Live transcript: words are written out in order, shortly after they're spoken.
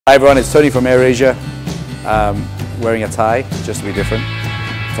Hi everyone, it's Tony from AirAsia, wearing a tie, just to be different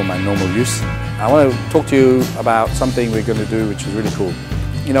from my normal use. I want to talk to you about something we're going to do which is really cool.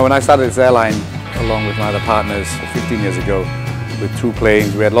 You know, when I started this airline along with my other partners 15 years ago with 2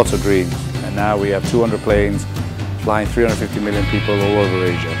 planes, we had lots of dreams, and now we have 200 planes flying 350 million people all over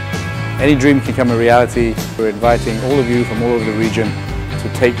Asia. Any dream can become a reality. We're inviting all of you from all over the region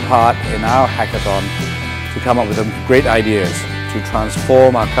to take part in our hackathon to come up with some great ideas to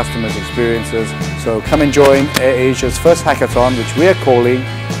transform our customers' experiences. So come and join AirAsia's first hackathon, which we are calling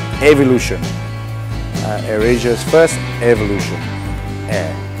AIRVOLUTION. AirAsia's first AIRVOLUTION.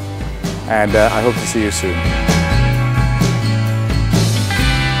 Air. And I hope to see you soon.